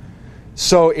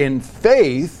 So in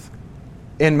faith,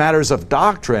 in matters of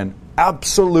doctrine,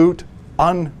 absolute,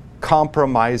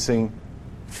 uncompromising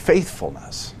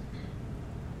faithfulness.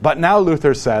 But now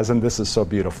Luther says, and this is so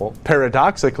beautiful,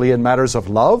 paradoxically, in matters of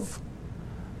love,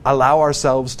 allow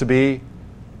ourselves to be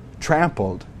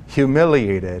trampled,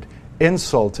 humiliated,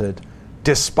 insulted,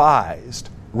 despised,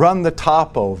 run the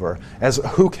top over, as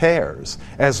who cares,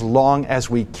 as long as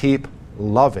we keep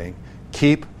loving,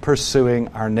 keep pursuing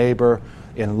our neighbor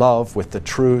in love with the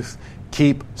truth,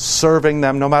 keep serving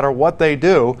them no matter what they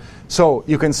do. So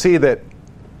you can see that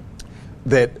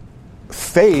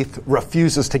faith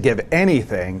refuses to give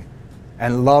anything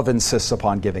and love insists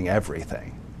upon giving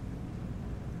everything.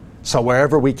 So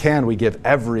wherever we can, we give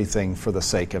everything for the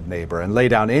sake of neighbor and lay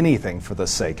down anything for the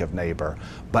sake of neighbor,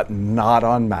 but not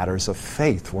on matters of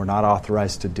faith. We're not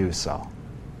authorized to do so.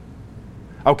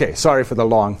 Okay, sorry for the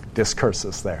long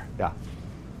discourses there. Yeah.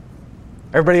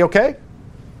 Everybody okay?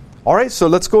 All right, so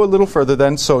let's go a little further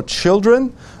then. So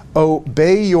children,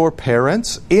 obey your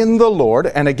parents in the Lord.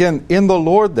 And again, in the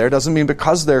Lord there doesn't mean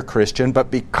because they're Christian, but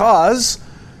because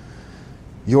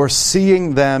you're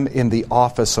seeing them in the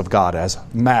office of God as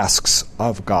masks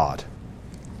of God.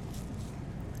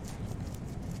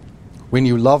 When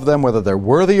you love them, whether they're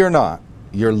worthy or not,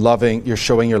 you're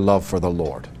showing your love for the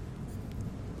Lord.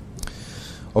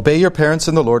 Obey your parents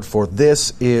in the Lord, for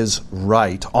this is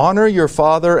right. Honor your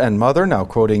father and mother, now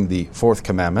quoting the fourth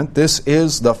commandment. This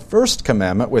is the first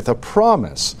commandment with a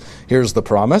promise. Here's the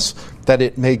promise, that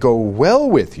it may go well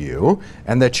with you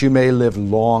and that you may live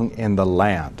long in the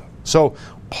land. So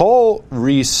Paul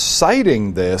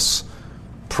reciting this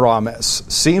promise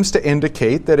seems to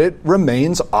indicate that it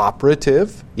remains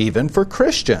operative even for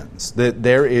Christians, that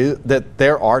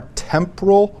there are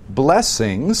temporal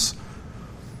blessings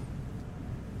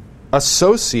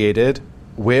associated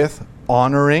with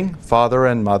honoring father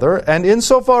and mother, and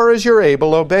insofar as you're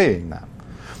able, obeying them.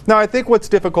 Now, I think what's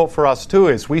difficult for us, too,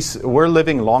 is we're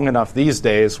living long enough these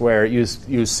days where you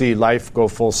see life go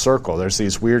full circle. There's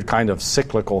these weird kind of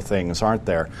cyclical things, aren't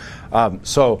there?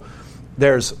 This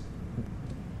is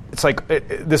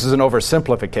an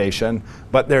oversimplification,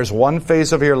 but there's one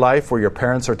phase of your life where your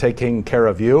parents are taking care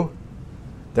of you.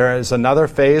 There is another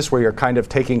phase where you're kind of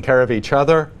taking care of each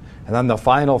other. And then the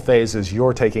final phase is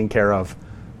you're taking care of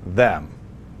them.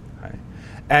 Right?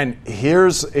 And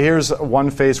here's one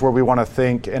phase where we want to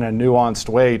think in a nuanced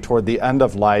way toward the end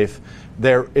of life.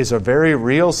 There is a very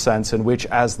real sense in which,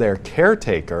 as their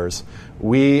caretakers,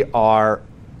 we are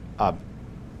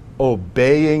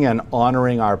obeying and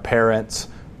honoring our parents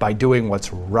by doing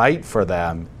what's right for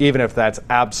them, even if that's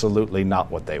absolutely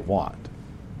not what they want.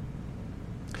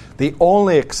 The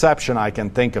only exception I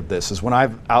can think of this is when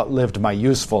I've outlived my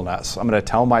usefulness. I'm going to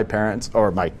tell my parents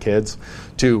or my kids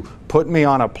to put me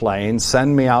on a plane,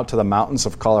 send me out to the mountains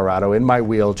of Colorado in my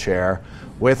wheelchair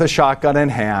with a shotgun in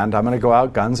hand. I'm going to go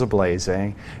out guns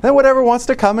a-blazing. And then whatever wants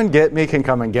to come and get me can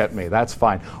come and get me. That's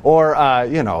fine. Or,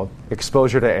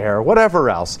 exposure to air, whatever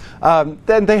else.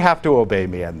 Then they have to obey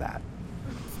me in that.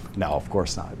 No, of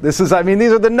course not. These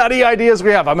are the nutty ideas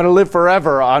we have. I'm going to live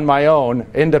forever on my own,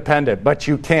 independent, but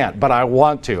you can't, but I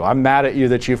want to. I'm mad at you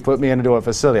that you've put me into a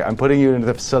facility. I'm putting you into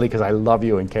the facility because I love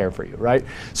you and care for you, right?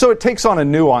 So it takes on a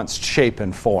nuanced shape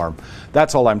and form.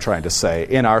 That's all I'm trying to say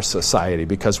in our society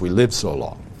because we live so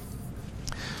long.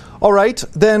 All right,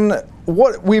 then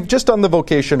we've just done the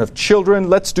vocation of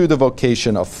children. Let's do the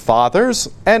vocation of fathers.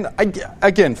 And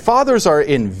again, fathers are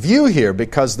in view here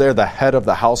because they're the head of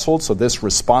the household, so this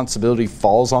responsibility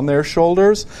falls on their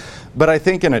shoulders. But I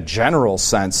think in a general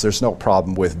sense, there's no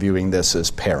problem with viewing this as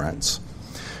parents.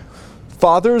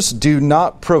 Fathers, do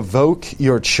not provoke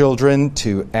your children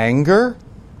to anger,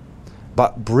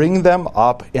 but bring them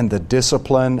up in the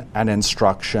discipline and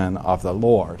instruction of the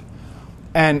Lord.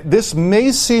 And this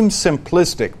may seem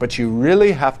simplistic, but you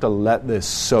really have to let this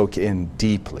soak in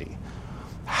deeply.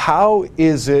 How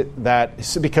is it that,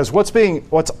 because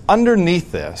what's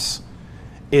underneath this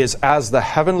is, as the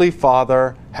Heavenly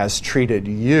Father has treated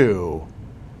you,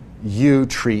 you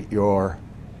treat your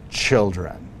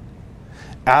children.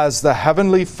 As the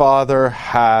Heavenly Father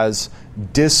has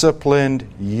disciplined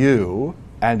you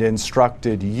and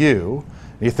instructed you,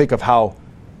 you think of how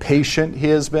patient He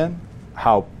has been,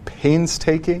 how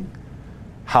painstaking,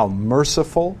 how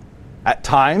merciful, at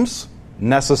times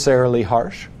necessarily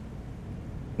harsh,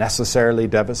 necessarily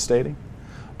devastating.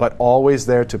 but always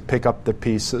there to pick up the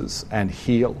pieces and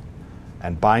heal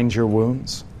and bind your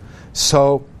wounds.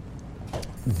 So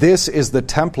this is the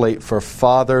template for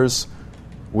fathers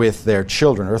with their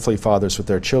children, earthly fathers with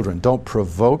their children. Don't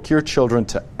provoke your children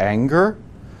to anger,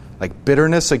 like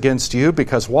bitterness against you,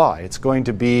 because why? It's going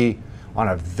to be on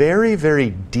a very, very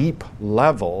deep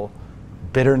level,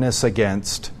 bitterness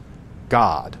against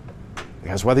God.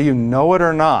 Because whether you know it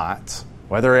or not,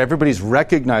 whether everybody's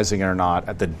recognizing it or not,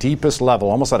 at the deepest level,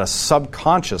 almost at a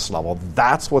subconscious level,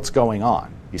 that's what's going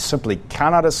on. You simply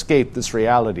cannot escape this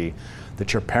reality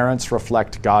that your parents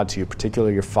reflect God to you,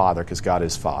 particularly your father, because God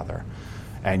is Father.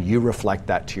 And you reflect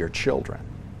that to your children.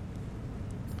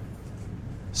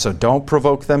 So don't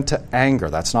provoke them to anger.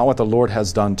 That's not what the Lord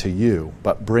has done to you,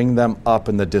 but bring them up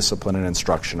in the discipline and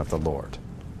instruction of the Lord.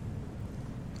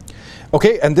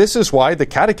 Okay, and this is why the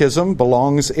catechism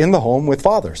belongs in the home with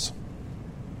fathers.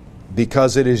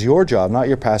 Because it is your job, not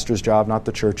your pastor's job, not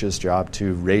the church's job,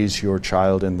 to raise your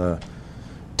child in the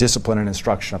discipline and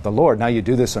instruction of the Lord. Now you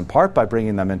do this in part by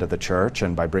bringing them into the church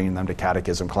and by bringing them to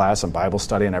catechism class and Bible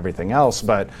study and everything else,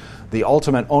 but the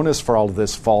ultimate onus for all of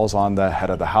this falls on the head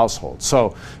of the household.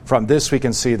 So from this we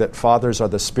can see that fathers are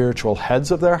the spiritual heads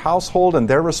of their household and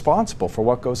they're responsible for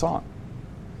what goes on.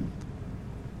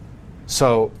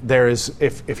 So there is,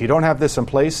 if you don't have this in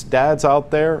place, dads out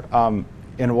there,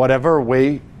 in whatever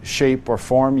way, shape, or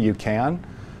form you can,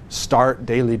 start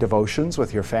daily devotions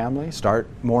with your family. Start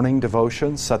morning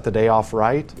devotions. Set the day off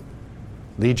right.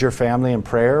 Lead your family in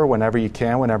prayer whenever you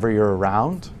can, whenever you're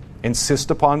around. Insist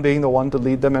upon being the one to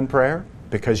lead them in prayer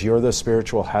because you're the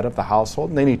spiritual head of the household,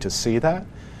 and they need to see that.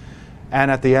 And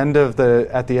at the end of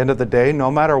the day, no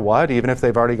matter what, even if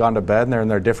they've already gone to bed and they're in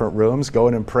their different rooms, go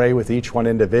in and pray with each one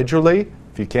individually.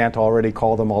 If you can't already,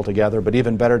 call them all together, but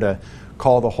even better to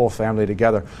call the whole family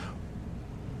together.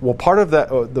 Well, part of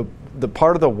that, the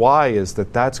part of the why is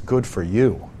that that's good for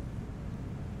you.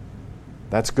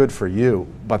 That's good for you.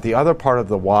 But the other part of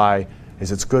the why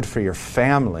is it's good for your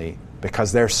family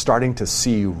because they're starting to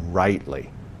see you rightly.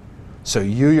 So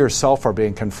you yourself are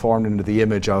being conformed into the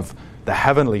image of the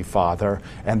Heavenly Father,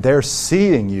 and they're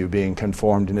seeing you being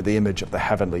conformed into the image of the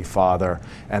Heavenly Father,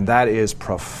 and that is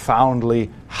profoundly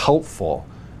helpful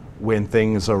when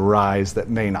things arise that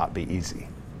may not be easy.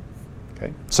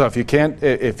 Okay? So if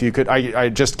you could, I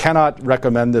just cannot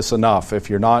recommend this enough.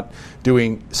 If you're not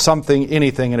doing something,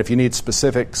 anything, and if you need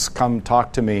specifics, come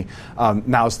talk to me.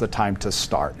 Now's the time to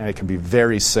start, and it can be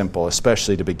very simple,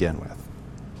 especially to begin with.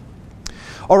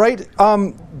 All right,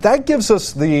 that gives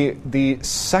us the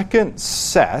second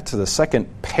set, the second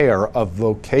pair of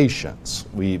vocations.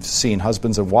 We've seen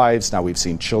husbands and wives, now we've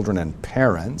seen children and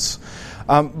parents.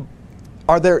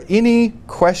 Are there any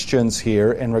questions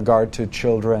here in regard to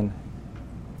children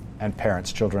and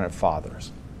parents, children and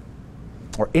fathers?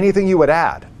 Or anything you would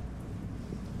add?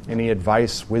 Any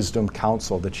advice, wisdom,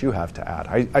 counsel that you have to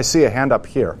add? I see a hand up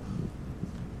here.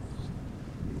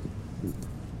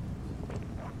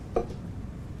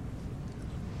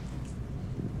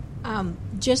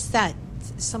 Just that,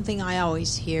 something I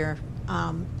always hear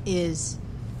is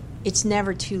it's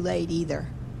never too late either.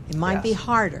 It might be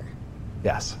harder.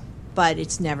 Yes. But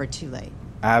it's never too late.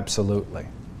 Absolutely.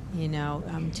 You know,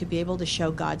 to be able to show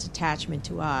God's attachment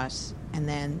to us and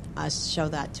then us show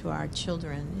that to our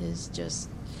children is just,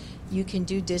 you can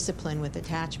do discipline with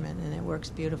attachment and it works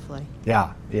beautifully.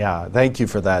 Yeah. Thank you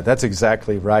for that. That's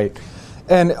exactly right.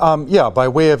 And, by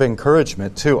way of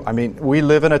encouragement, too. I mean, we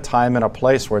live in a time and a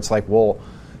place where it's like, well,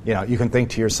 you can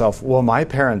think to yourself, well, my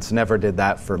parents never did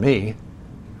that for me,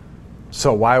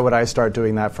 so why would I start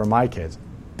doing that for my kids?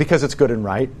 Because it's good and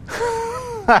right.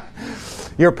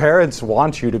 Your parents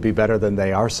want you to be better than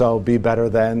they are, so be better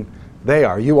than they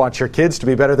are. You want your kids to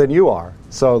be better than you are,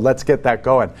 so let's get that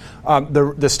going.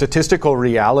 The statistical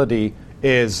reality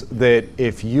is that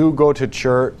if you go to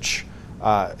church,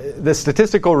 the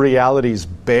statistical realities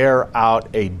bear out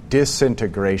a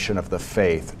disintegration of the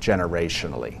faith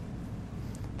generationally.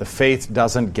 The faith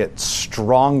doesn't get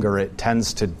stronger, it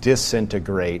tends to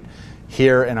disintegrate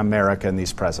here in America in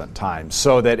these present times.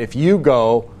 So that if you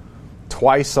go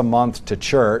twice a month to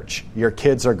church, your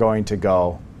kids are going to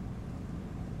go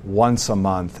once a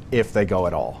month if they go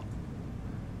at all.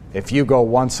 If you go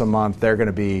once a month, they're going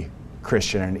to be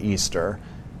Christian in Easter.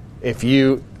 If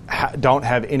you don't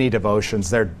have any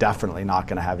devotions, they're definitely not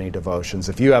going to have any devotions.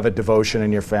 If you have a devotion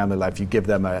in your family life, you give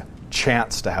them a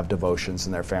chance to have devotions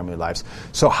in their family lives.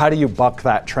 So how do you buck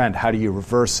that trend? How do you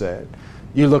reverse it?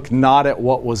 You look not at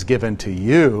what was given to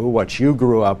you, what you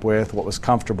grew up with, what was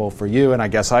comfortable for you, and I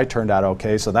guess I turned out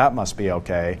okay, so that must be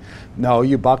okay. No,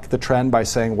 you buck the trend by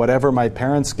saying, whatever my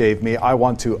parents gave me, I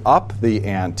want to up the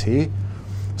ante.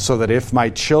 so that if my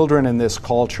children in this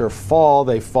culture fall,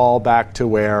 they fall back to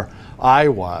where I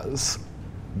was.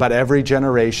 But every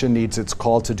generation needs its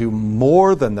call to do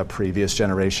more than the previous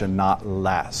generation, not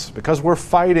less. Because we're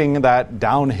fighting that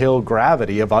downhill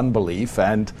gravity of unbelief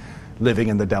and living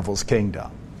in the devil's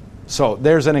kingdom. So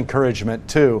there's an encouragement,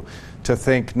 too, to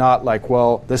think not like,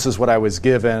 well, this is what I was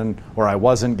given, or I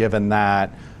wasn't given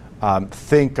that.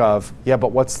 Think of, yeah,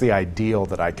 but what's the ideal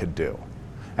that I could do?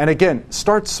 And again,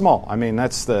 start small. I mean,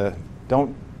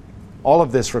 all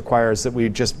of this requires that we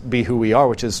just be who we are,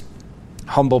 which is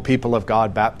humble people of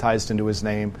God, baptized into his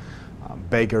name,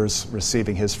 beggars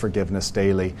receiving his forgiveness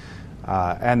daily,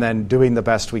 and then doing the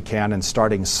best we can and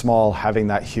starting small, having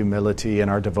that humility in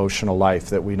our devotional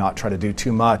life that we not try to do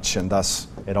too much and thus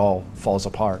it all falls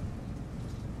apart.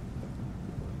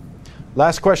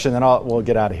 Last question, then we'll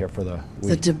get out of here for the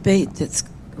week. The debate that's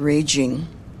raging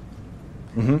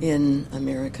in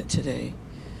America today.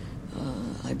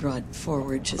 I brought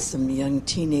forward just some young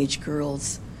teenage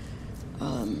girls,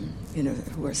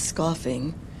 who are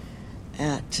scoffing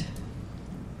at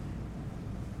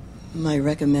my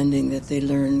recommending that they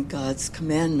learn God's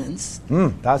commandments.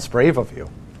 That's brave of you.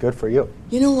 Good for you.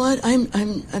 You know what?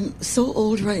 I'm so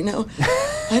old right now.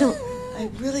 I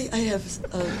have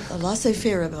a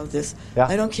laissez-faire about this. Yeah.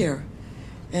 I don't care.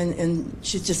 And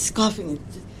she's just scoffing.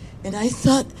 And I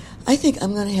think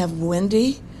I'm going to have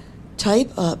Wendy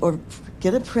type up or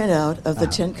get a printout of the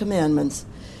Ten Commandments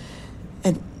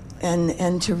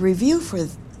and to review for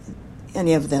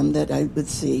any of them that I would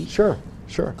see. Sure.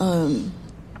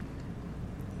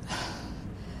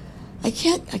 I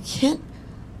can't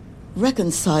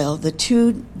reconcile the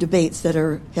two debates that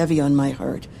are heavy on my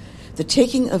heart. The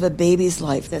taking of a baby's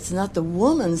life, that's not the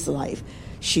woman's life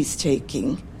she's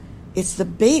taking. It's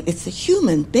the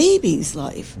human baby's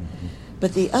life. Mm-hmm.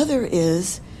 But the other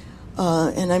is,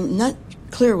 and I'm not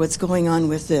clear what's going on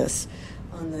with this,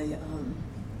 on the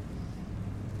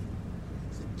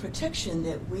protection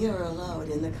that we are allowed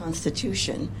in the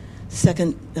Constitution,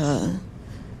 Second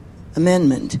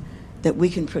Amendment, that we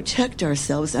can protect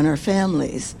ourselves and our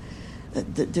families.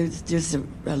 There's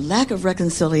a lack of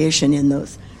reconciliation in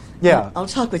those. Yeah. I'll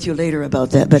talk with you later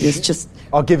about that, but it's just...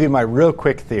 I'll give you my real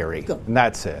quick theory, Go. and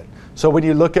that's it. So when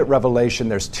you look at Revelation,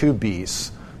 there's two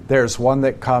beasts. There's one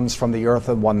that comes from the earth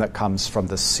and one that comes from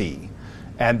the sea.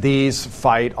 And these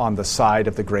fight on the side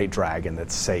of the great dragon,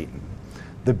 that's Satan.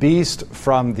 The beast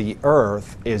from the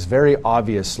earth is very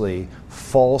obviously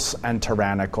false and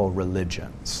tyrannical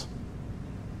religions.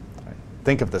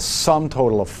 Think of the sum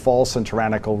total of false and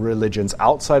tyrannical religions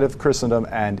outside of Christendom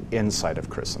and inside of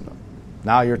Christendom.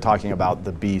 Now you're talking about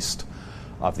the beast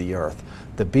of the earth.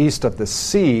 The beast of the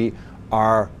sea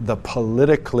are the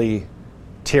politically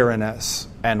tyrannous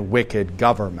and wicked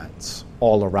governments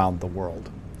all around the world.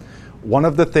 One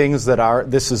of the things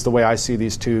this is the way I see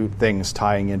these two things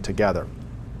tying in together.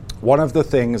 One of the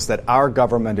things that our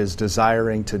government is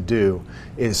desiring to do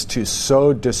is to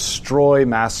so destroy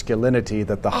masculinity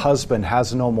that the husband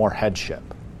has no more headship.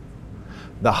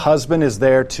 The husband is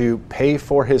there to pay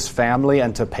for his family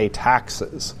and to pay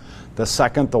taxes. The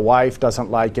second the wife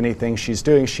doesn't like anything she's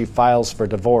doing, she files for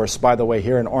divorce. By the way,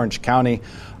 here in Orange County,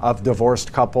 of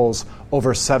divorced couples,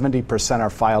 over 70% are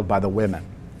filed by the women.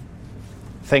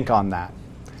 Think on that.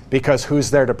 Because who's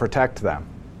there to protect them?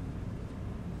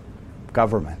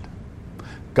 Government.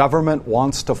 Government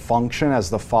wants to function as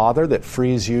the father that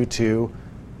frees you to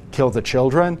kill the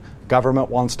children. Government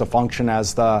wants to function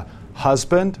as the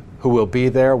husband who will be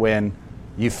there when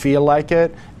you feel like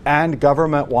it. And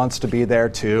government wants to be there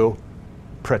to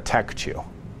protect you.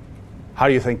 How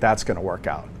do you think that's going to work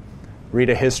out? Read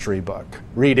a history book.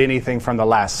 Read anything from the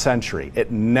last century.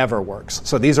 It never works.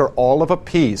 So these are all of a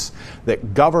piece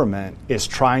that government is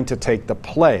trying to take the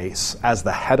place as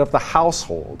the head of the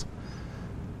household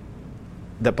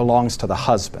that belongs to the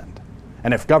husband.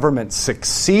 And if government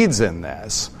succeeds in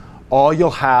this, all you'll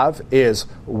have is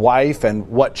wife and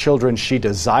what children she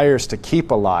desires to keep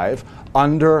alive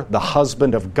under the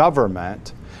husband of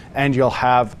government, and you'll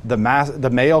have the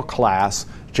male class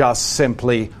just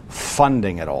simply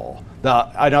funding it all. In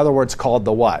other words, called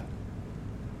the what?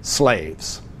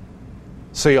 Slaves.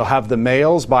 So you'll have the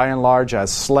males, by and large,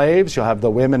 as slaves. You'll have the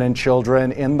women and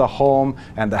children in the home,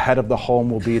 and the head of the home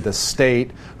will be the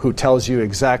state, who tells you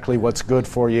exactly what's good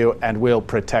for you and will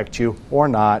protect you or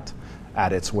not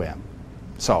at its whim.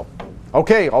 So,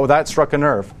 okay. Oh, that struck a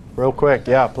nerve. Real quick.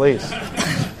 Yeah, please.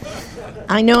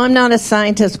 I know I'm not a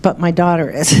scientist, but my daughter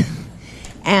is.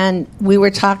 And we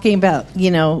were talking about,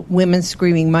 women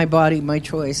screaming, my body, my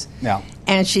choice. Yeah.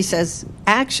 And she says,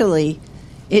 actually,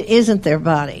 it isn't their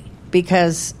body,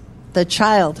 because the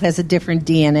child has a different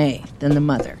DNA than the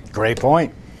mother. Great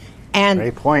point. And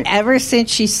Great point. ever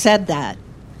since she said that,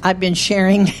 I've been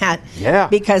sharing that. Yeah.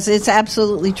 Because it's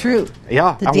absolutely true.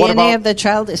 Yeah. The And what DNA about- of the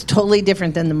child is totally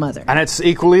different than the mother. And it's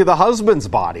equally the husband's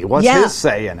body. What's Yeah. his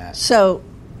say in it? So,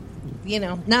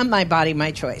 not my body,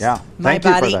 my choice. Yeah. My Thank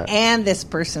you for body that. and this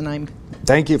person I'm...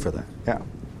 Thank you for that. Yeah.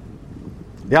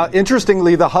 Yeah,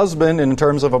 interestingly, the husband, in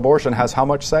terms of abortion, has how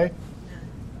much say?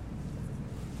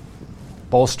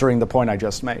 Bolstering the point I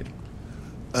just made.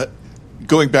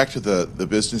 Going back to the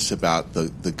business about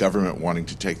the government wanting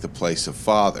to take the place of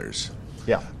fathers,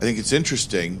 Yeah. I think it's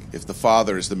interesting if the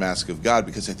father is the mask of God,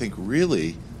 because I think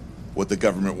really what the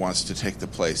government wants to take the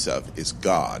place of is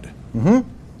God. Mm-hmm.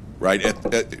 Right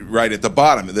at the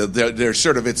bottom. They're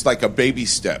sort of, it's like a baby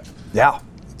step. Yeah.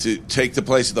 To take the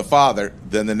place of the father,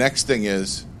 then the next thing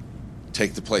is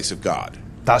take the place of God.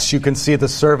 Thus you can see the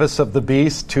service of the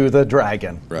beast to the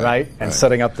dragon, right? And right.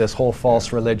 setting up this whole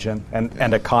false religion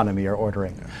and economy or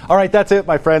ordering. All right, that's it,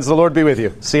 my friends. The Lord be with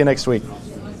you. See you next week.